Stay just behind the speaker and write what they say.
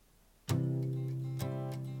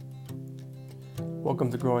Welcome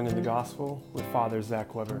to Growing in the Gospel with Father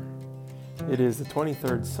Zach Weber. It is the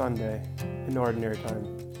 23rd Sunday in Ordinary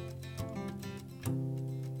Time.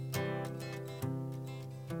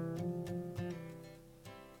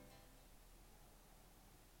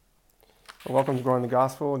 Welcome to Growing in the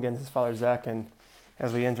Gospel. Again, this is Father Zach, and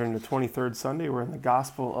as we enter into the 23rd Sunday, we're in the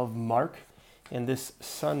Gospel of Mark. And this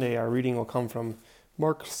Sunday, our reading will come from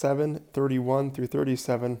Mark 7:31 through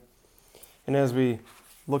 37. And as we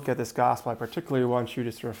look at this Gospel, I particularly want you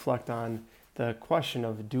just to reflect on the question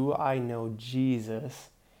of, do I know Jesus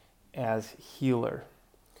as healer?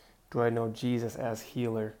 Do I know Jesus as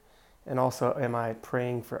healer? And also, am I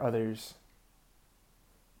praying for others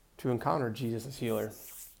to encounter Jesus as healer?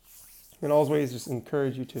 And always just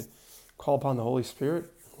encourage you to call upon the Holy Spirit,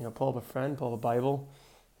 pull up a friend, pull up a Bible,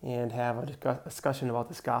 and have a discussion about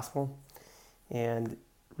this gospel. And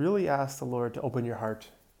really ask the Lord to open your heart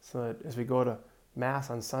so that as we go to Mass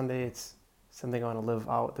on Sunday, it's something I want to live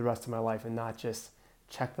out the rest of my life and not just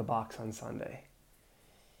check the box on Sunday.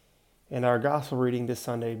 And our gospel reading this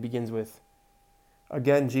Sunday begins with,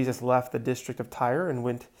 again, Jesus left the district of Tyre and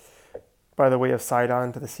went by the way of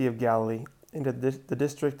Sidon to the Sea of Galilee, into the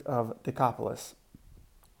district of Decapolis.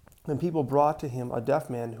 And people brought to him a deaf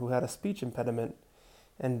man who had a speech impediment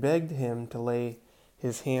and begged him to lay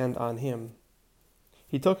his hand on him.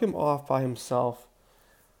 He took him off by himself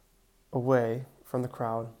away from the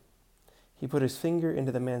crowd. He put his finger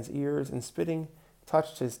into the man's ears and spitting,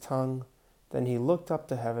 touched his tongue. Then he looked up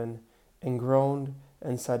to heaven and groaned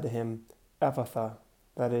and said to him, Ephphatha,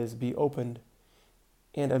 that is, be opened.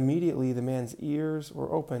 And immediately the man's ears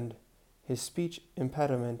were opened, his speech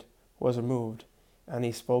impediment was removed, and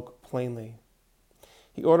he spoke plainly.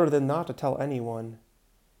 He ordered them not to tell anyone,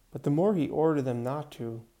 but the more he ordered them not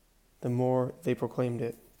to, the more they proclaimed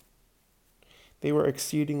it. They were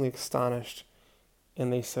exceedingly astonished,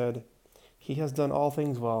 and they said, He has done all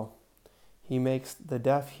things well. He makes the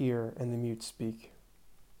deaf hear and the mute speak.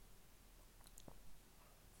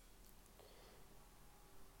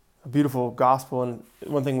 A beautiful gospel, and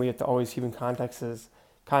one thing we have to always keep in context is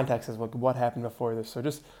like what happened before this. So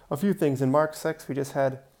just a few things. In Mark 6, we just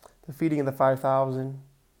had the feeding of the 5,000.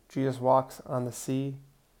 Jesus walks on the sea,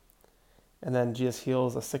 and then Jesus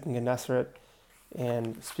heals a sick in Gennesaret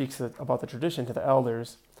and speaks about the tradition to the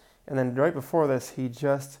elders. And then right before this, he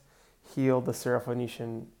just healed the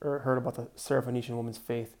Syrophoenician, or heard about the Syrophoenician woman's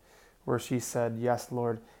faith, where she said, Yes,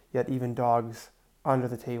 Lord, yet even dogs under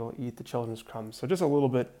the table eat the children's crumbs. So just a little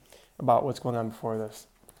bit about what's going on before this.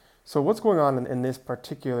 So what's going on in this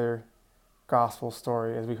particular gospel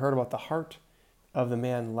story is we heard about the heart of the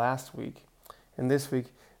man last week. And this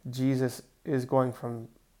week, Jesus is going from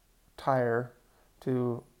Tyre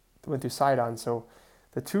went through Sidon. So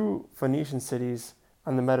the two Phoenician cities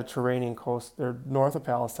on the Mediterranean coast, they're north of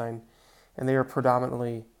Palestine, and they are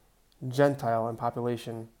predominantly Gentile in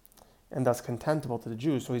population and thus contemptible to the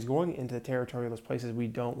Jews. So he's going into the territory of those places we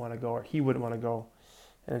don't want to go, or he wouldn't want to go,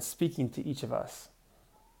 and it's speaking to each of us.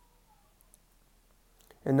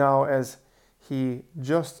 And now as he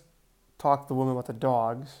just talked to the woman about the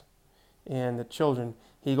dogs and the children,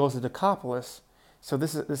 he goes to Decapolis. So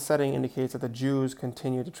this setting indicates that the Jews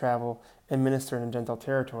continue to travel and minister in Gentile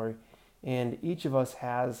territory. And each of us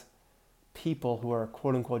has people who are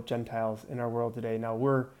quote-unquote Gentiles in our world today. Now,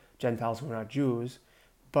 we're Gentiles, we're not Jews,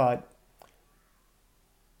 but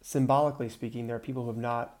symbolically speaking, there are people who have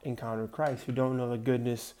not encountered Christ, who don't know the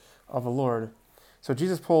goodness of the Lord. So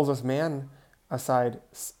Jesus pulls this man aside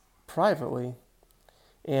privately,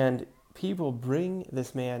 and people bring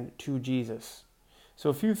this man to Jesus.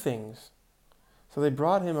 So a few things. So they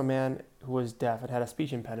brought him a man who was deaf and had a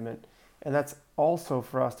speech impediment, and that's also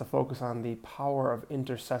for us to focus on the power of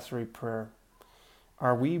intercessory prayer.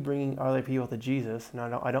 Are we bringing other people to Jesus?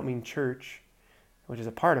 Now, I don't mean church, which is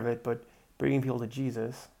a part of it, but bringing people to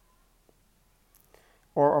Jesus.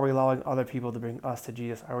 Or are we allowing other people to bring us to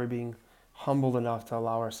Jesus? Are we being humbled enough to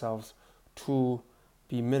allow ourselves to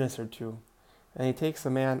be ministered to? And he takes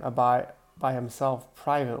the man by himself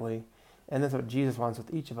privately, and that's what Jesus wants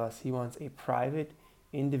with each of us. He wants a private,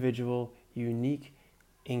 individual, unique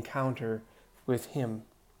encounter with him.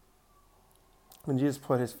 When Jesus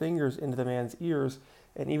put his fingers into the man's ears,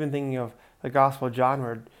 and even thinking of the Gospel of John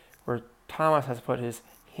where Thomas has put his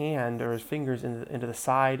hand or his fingers into the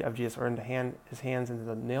side of Jesus, or his hands into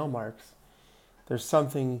the nail marks, there's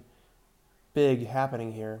something big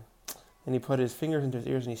happening here. And he put his fingers into his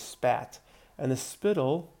ears and he spat. And the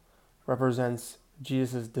spittle represents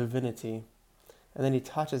Jesus' divinity. And then he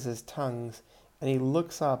touches his tongues and he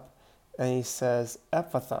looks up and he says,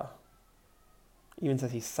 Ephphatha. Even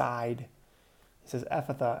says he sighed. It says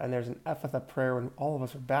Ephphatha, and there's an Ephphatha prayer when all of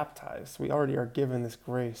us are baptized. We already are given this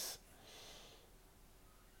grace.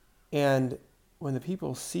 And when the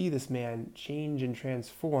people see this man changed and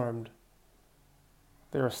transformed,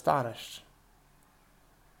 they're astonished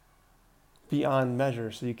beyond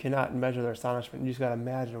measure. So you cannot measure their astonishment. You just got to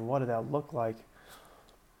imagine, what did that look like?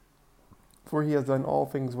 For he has done all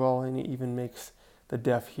things well, and he even makes the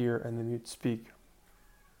deaf hear and the mute speak.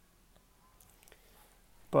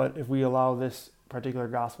 But if we allow this particular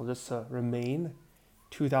gospel just to remain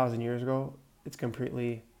 2,000 years ago, it's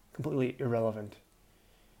completely irrelevant.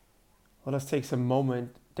 Let us take a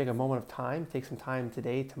moment of time, take some time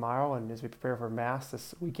today, tomorrow, and as we prepare for Mass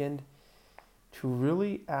this weekend, to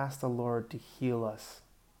really ask the Lord to heal us.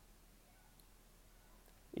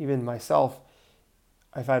 Even myself,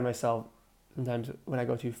 I find myself sometimes when I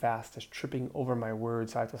go too fast, just tripping over my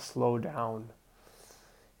words, so I have to slow down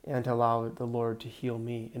and to allow the Lord to heal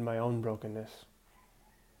me in my own brokenness.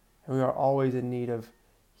 And we are always in need of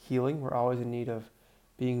healing. We're always in need of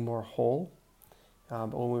being more whole.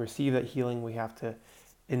 But when we receive that healing, we have to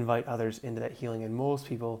invite others into that healing. And most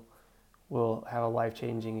people will have a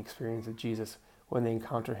life-changing experience with Jesus when they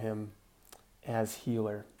encounter him as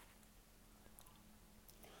healer.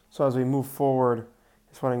 So as we move forward,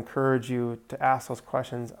 I just want to encourage you to ask those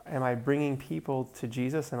questions. Am I bringing people to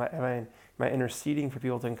Jesus? Am I interceding for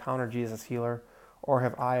people to encounter Jesus as healer? Or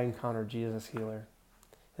have I encountered Jesus as healer?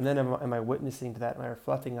 And then am I witnessing to that? Am I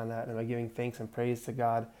reflecting on that? Am I giving thanks and praise to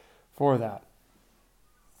God for that?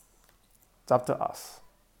 It's up to us.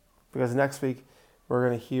 Because next week, we're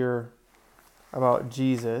going to hear about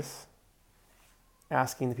Jesus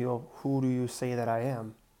asking the people, who do you say that I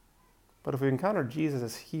am? But if we encounter Jesus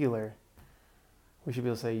as healer, we should be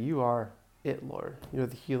able to say, you are it, Lord. You're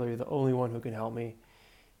the healer. You're the only one who can help me.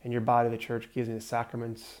 And your body, the church, gives me the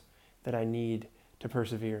sacraments that I need to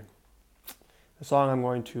persevere. The song I'm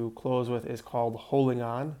going to close with is called Holding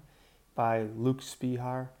On by Luke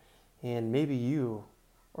Spihar. And maybe you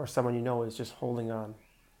or someone you know is just holding on.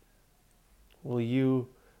 Will you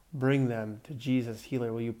bring them to Jesus,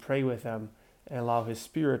 healer? Will you pray with them and allow his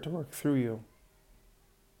Spirit to work through you?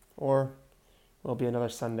 Or will it be another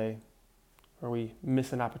Sunday where we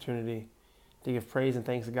miss an opportunity to give praise and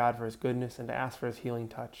thanks to God for his goodness and to ask for his healing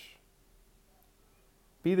touch?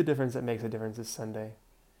 Be the difference that makes a difference this Sunday.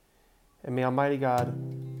 And may Almighty God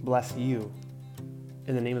bless you.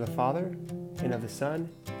 In the name of the Father, and of the Son,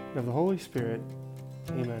 and of the Holy Spirit.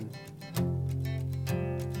 Amen.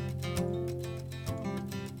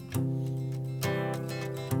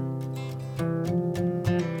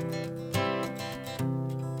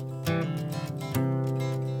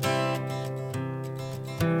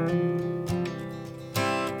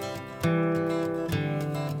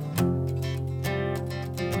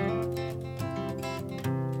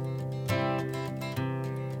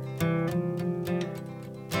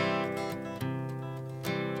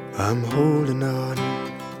 I'm holding on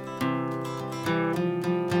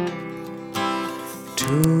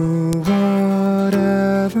to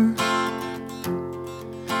whatever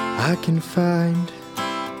I can find.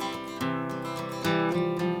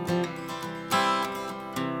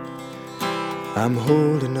 I'm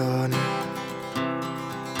holding on,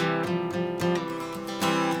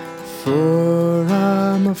 for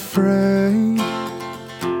I'm afraid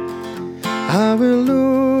I will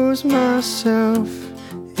lose myself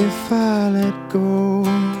if I let go.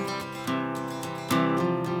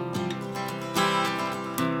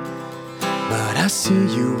 But I see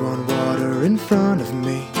you on water in front of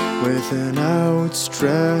me with an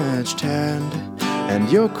outstretched hand, and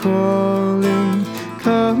you're calling,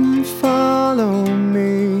 come follow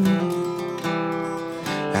me.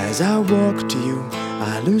 As I walk to you,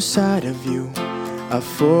 I lose sight of you, I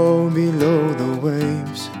fall below the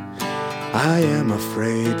waves. I am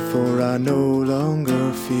afraid, for I no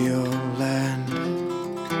longer feel land.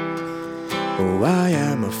 Oh, I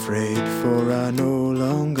am afraid, for I no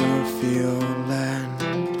longer feel land.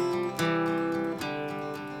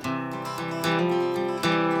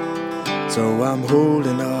 So I'm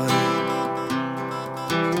holding on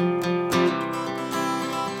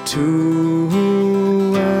to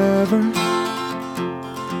whoever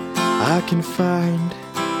I can find.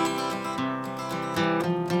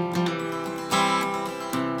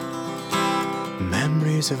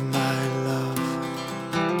 Memories of my love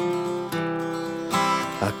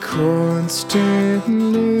are constantly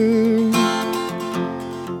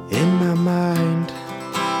in my mind.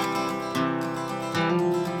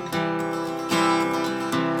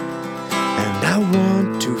 And I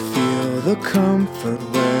want to feel the comfort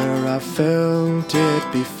where I felt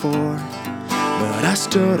it before. But I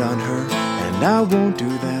stood on her, and I won't do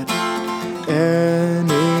that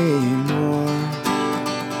anymore.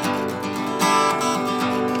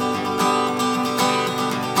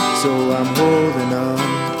 So I'm holding on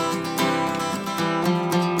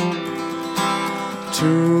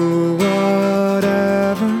to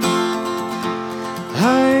whatever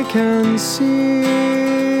I can see.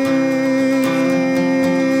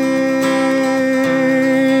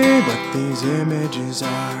 But these images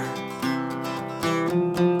are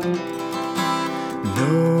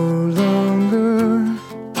no longer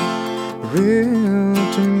real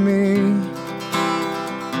to me.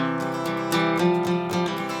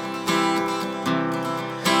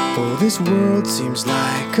 Oh, this world seems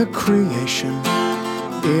like a creation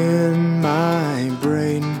in my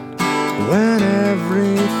brain, when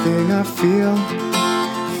everything I feel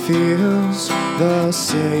feels the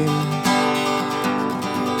same.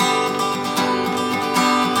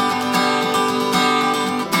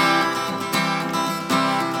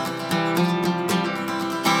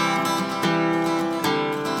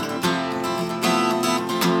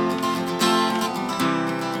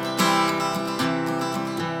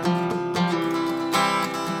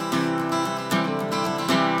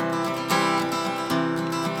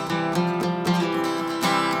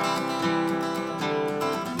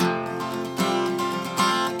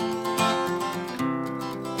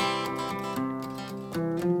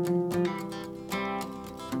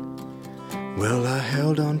 Well, I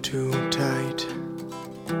held on too tight,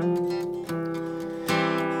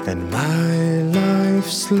 and my life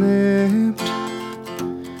slipped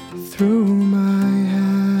through my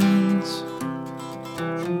hands.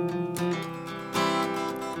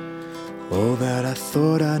 All that I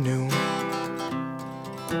thought I knew,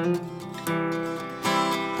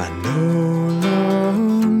 I no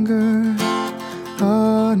longer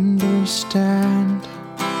understand.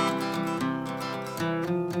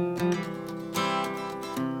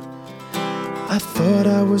 I thought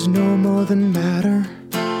I was no more than matter,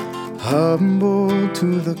 humble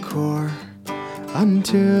to the core,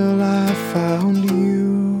 until I found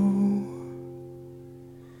you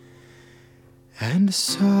and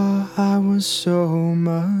saw I was so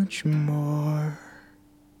much more.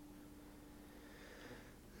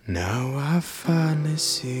 Now I finally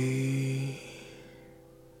see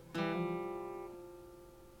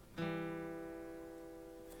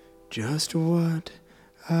just what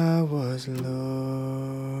I was looking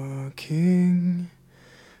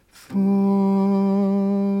for.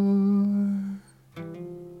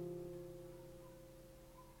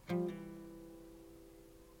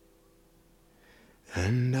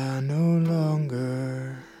 And I no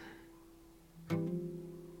longer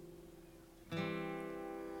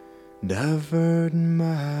divert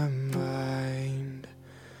my mind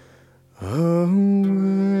away.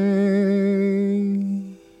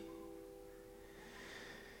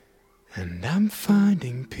 And I'm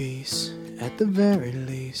finding peace, at the very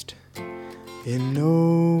least, in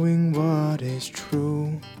knowing what is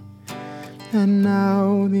true. And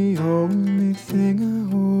now the only thing I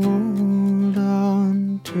hold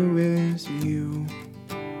on to is you.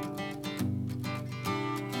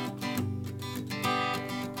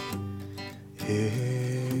 Yeah.